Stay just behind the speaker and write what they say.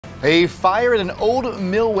A fire at an old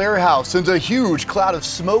mill warehouse sends a huge cloud of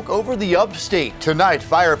smoke over the upstate. Tonight,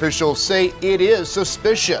 fire officials say it is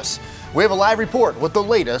suspicious. We have a live report with the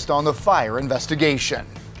latest on the fire investigation.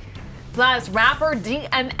 Plus, rapper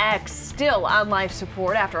DMX still on life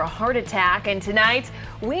support after a heart attack. And tonight,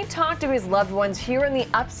 we talked to his loved ones here in the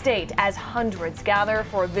upstate as hundreds gather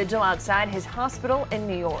for a vigil outside his hospital in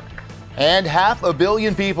New York. And 500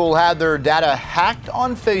 million people had their data hacked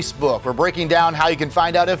on Facebook. We're breaking down how you can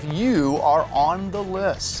find out if you are on the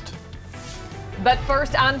list. But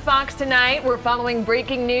first on Fox tonight, we're following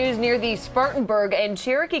breaking news near the Spartanburg and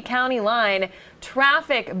Cherokee County line.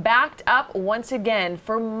 Traffic backed up once again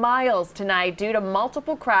for miles tonight due to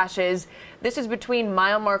multiple crashes. This is between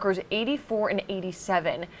mile markers 84 and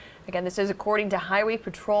 87. Again, this is according to Highway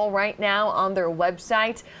Patrol right now on their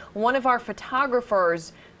website. One of our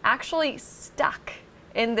photographers actually stuck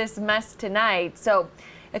in this mess tonight. So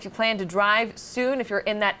if you plan to drive soon, if you're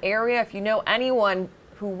in that area, if you know anyone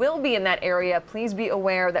who will be in that area, please be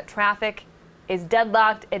aware that traffic is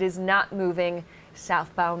deadlocked. It is not moving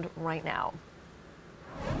southbound right now.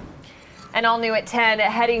 And all new at 10,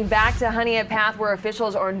 heading back to Honea Path where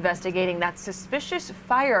officials are investigating that suspicious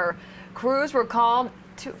fire. Crews were called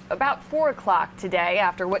to about 4 o'clock today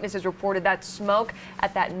after witnesses reported that smoke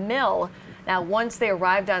at that mill. Now, once they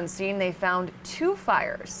arrived on scene, they found 2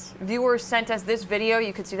 fires. Viewers sent us this video.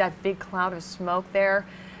 You could see that big cloud of smoke there.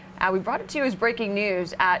 We brought it to you as breaking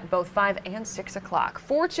news at both 5 and 6 o'clock.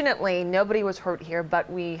 Fortunately, nobody was hurt here, but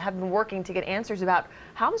we have been working to get answers about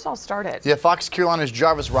how this all started. Yeah, Fox Carolina's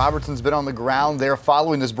Jarvis Robertson's been on the ground there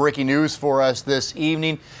following this breaking news for us this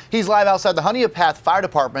evening. He's live outside the Honea Path Fire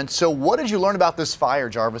Department. So what did you learn about this fire,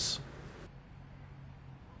 Jarvis?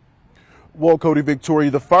 Well, Cody, Victoria,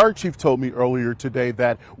 the fire chief told me earlier today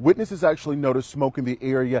that witnesses actually noticed smoke in the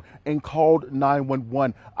area and called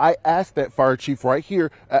 911. I asked that fire chief right here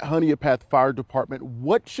at Honea Path Fire Department,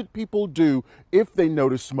 what should people do if they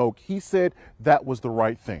notice smoke? He said that was the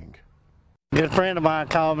right thing. A friend of mine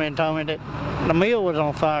called me and told me that the mill was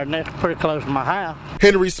on fire, and that's pretty close to my house.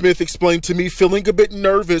 Henry Smith explained to me feeling a bit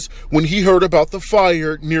nervous when he heard about the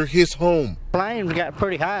fire near his home. Flames got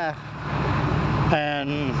pretty high,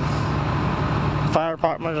 and fire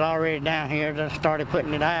department was already down here that started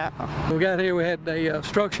putting it out. We got here, we had a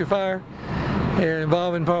structure fire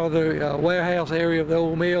involving part of the warehouse area of the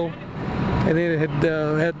old mill, and then it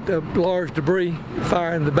had a large debris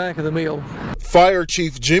fire in the back of the mill. Fire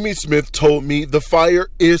Chief Jimmy Smith told me the fire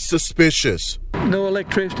is suspicious. No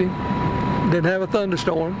electricity, didn't have a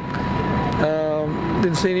thunderstorm,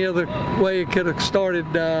 didn't see any other way it could have started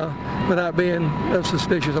without being of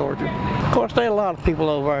suspicious origin. Of course, there are a lot of people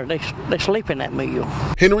over there. They sleep in that mill.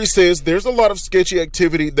 Henry says there's a lot of sketchy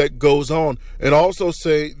activity that goes on, and also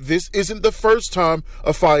say this isn't the first time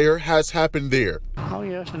a fire has happened there. Oh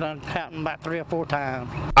yes, it's done happened about 3 or 4 times.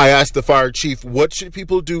 I asked the fire chief what should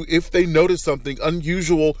people do if they notice something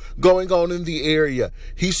unusual going on in the area.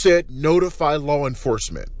 He said notify law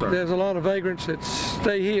enforcement. There's a lot of vagrants that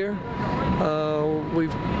stay here. We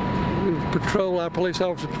patrol, our police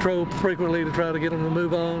officers patrol frequently to try to get them to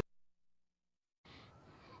move on.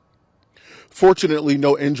 Fortunately,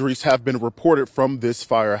 no injuries have been reported from this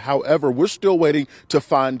fire. However, we're still waiting to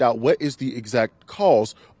find out what is the exact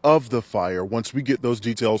cause of the fire. Once we get those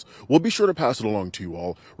details, we'll be sure to pass it along to you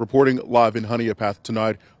all. Reporting live in Honea Path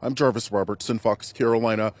tonight, I'm Jarvis Robertson, Fox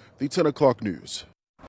Carolina, the 10 o'clock news.